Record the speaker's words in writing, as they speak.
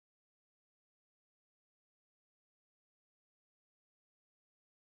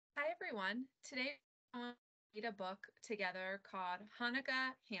everyone. Today we're going to read a book together called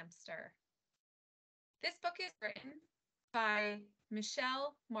Hanukkah Hamster. This book is written by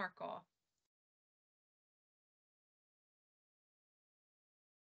Michelle Markle.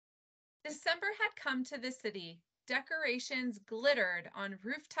 December had come to the city. Decorations glittered on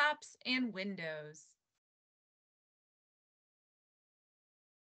rooftops and windows.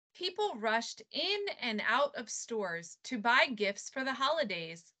 People rushed in and out of stores to buy gifts for the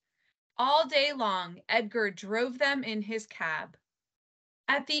holidays. All day long, Edgar drove them in his cab.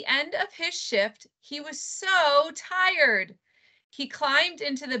 At the end of his shift, he was so tired. He climbed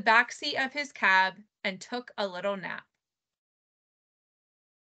into the backseat of his cab and took a little nap.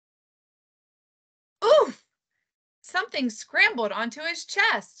 Oof! Something scrambled onto his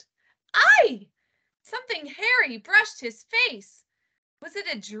chest. Aye! Something hairy brushed his face. Was it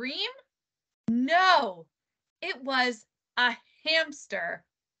a dream? No, it was a hamster.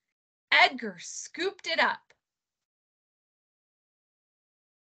 Edgar scooped it up.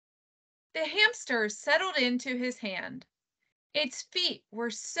 The hamster settled into his hand. Its feet were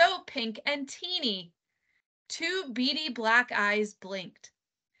so pink and teeny. Two beady black eyes blinked.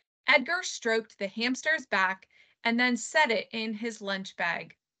 Edgar stroked the hamster's back and then set it in his lunch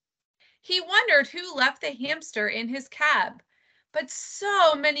bag. He wondered who left the hamster in his cab, but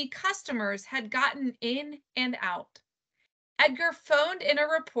so many customers had gotten in and out. Edgar phoned in a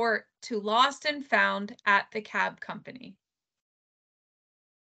report to Lost and Found at the cab company.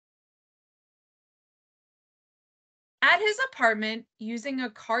 At his apartment, using a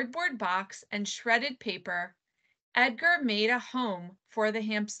cardboard box and shredded paper, Edgar made a home for the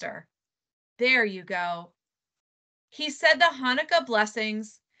hamster. There you go. He said the Hanukkah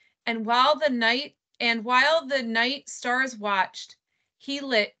blessings, and while the night stars watched, he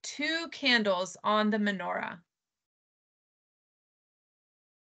lit 2 candles on the menorah.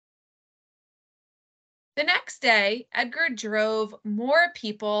 The next day, Edgar drove more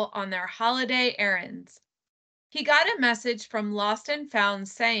people on their holiday errands. He got a message from Lost and Found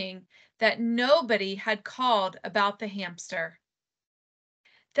saying that nobody had called about the hamster.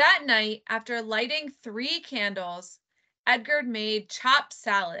 That night, after lighting 3 candles, Edgar made chopped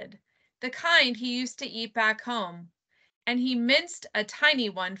salad, the kind he used to eat back home, and he minced a tiny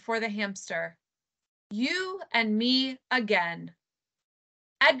one for the hamster. You and me again.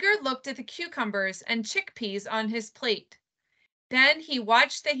 Edgar looked at the cucumbers and chickpeas on his plate. Then he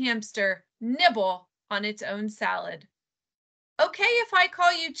watched the hamster nibble on its own salad. Okay if I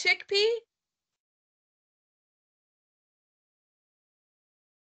call you Chickpea?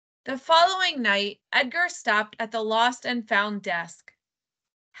 The following night, Edgar stopped at the Lost and Found desk.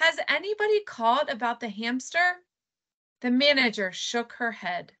 Has anybody called about the hamster? The manager shook her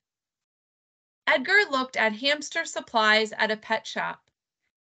head. Edgar looked at hamster supplies at a pet shop.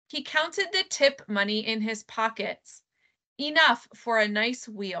 He counted the tip money in his pockets, enough for a nice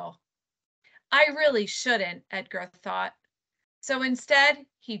wheel. I really shouldn't, Edgar thought. So instead,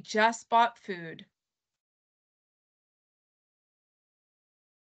 he just bought food.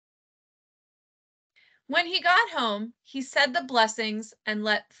 When he got home, he said the blessings and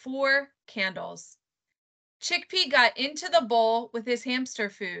lit 4 candles. Chickpea got into the bowl with his hamster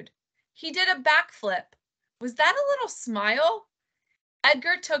food. He did a backflip. Was that a little smile?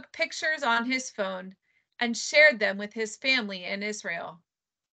 Edgar took pictures on his phone and shared them with his family in Israel.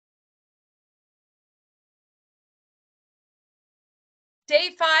 Day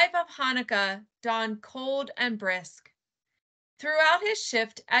 5 of Hanukkah dawned cold and brisk. Throughout his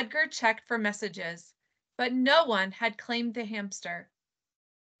shift, Edgar checked for messages, but no one had claimed the hamster.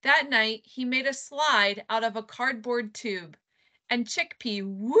 That night, he made a slide out of a cardboard tube, and Chickpea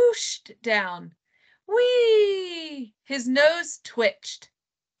whooshed down. Whee! His nose twitched.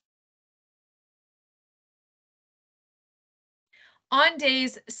 On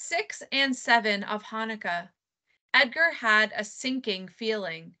days 6 and 7 of Hanukkah, Edgar had a sinking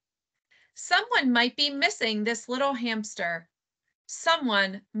feeling. Someone might be missing this little hamster.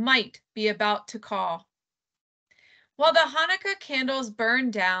 Someone might be about to call. While the Hanukkah candles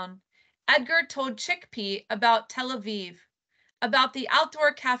burned down, Edgar told Chickpea about Tel Aviv, about the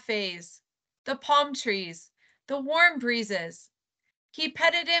outdoor cafes, the palm trees, the warm breezes. He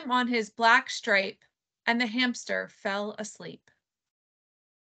petted him on his black stripe, and the hamster fell asleep.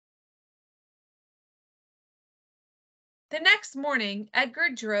 The next morning, Edgar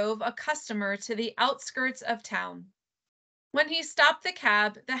drove a customer to the outskirts of town. When he stopped the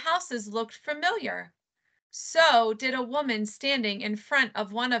cab, the houses looked familiar. So did a woman standing in front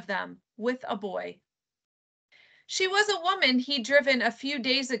of one of them with a boy. She was a woman he'd driven a few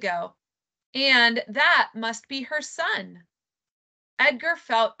days ago, and that must be her son. Edgar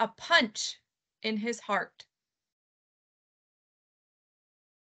felt a punch in his heart.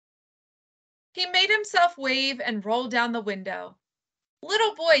 He made himself wave and roll down the window.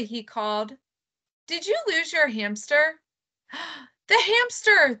 "Little boy," he called, "did you lose your hamster?" "The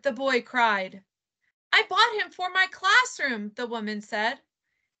hamster!" the boy cried. "I bought him for my classroom," the woman said.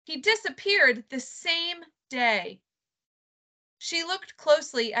 "He disappeared the same day." She looked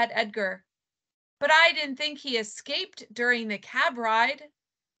closely at Edgar. "But I didn't think he escaped during the cab ride."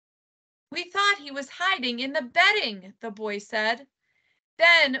 "We thought he was hiding in the bedding," the boy said.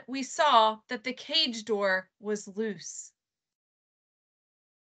 "Then we saw that the cage door was loose."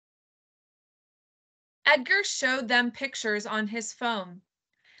 Edgar showed them pictures on his phone.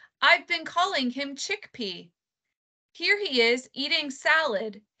 "I've been calling him Chickpea. Here he is eating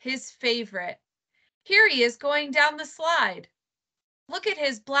salad, his favorite. Here he is going down the slide. Look at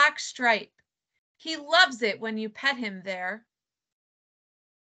his black stripe. He loves it when you pet him there."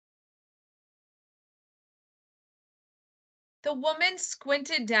 The woman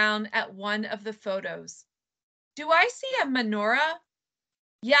squinted down at one of the photos. "Do I see a menorah?"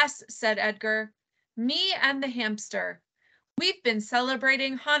 "Yes," said Edgar. "Me and the hamster. We've been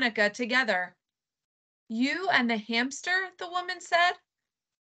celebrating Hanukkah together." "You and the hamster?" the woman said.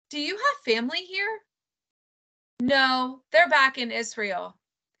 "Do you have family here?" "No, they're back in Israel."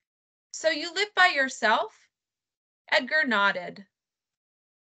 "So you live by yourself?" Edgar nodded.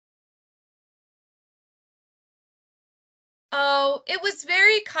 "Oh, it was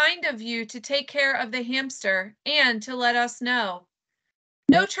very kind of you to take care of the hamster and to let us know."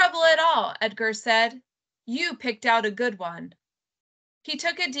 "No trouble at all," Edgar said. "You picked out a good one." He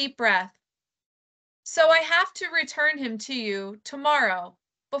took a deep breath. "So I have to return him to you tomorrow,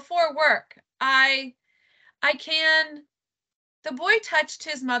 before work. I can." The boy touched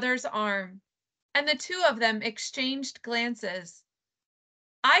his mother's arm, and the two of them exchanged glances.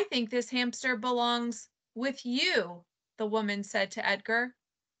 "I think this hamster belongs with you," the woman said to Edgar.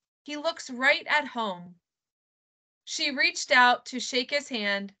 "He looks right at home." She reached out to shake his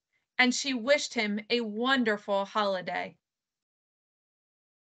hand, and she wished him a wonderful holiday.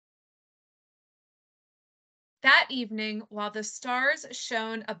 That evening, while the stars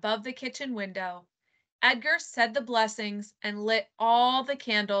shone above the kitchen window, Edgar said the blessings and lit all the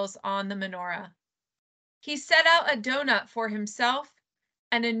candles on the menorah. He set out a donut for himself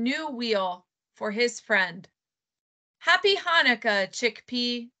and a new wheel for his friend. Happy Hanukkah,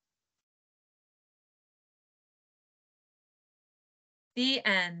 Chickpea! The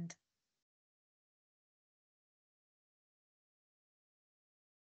end.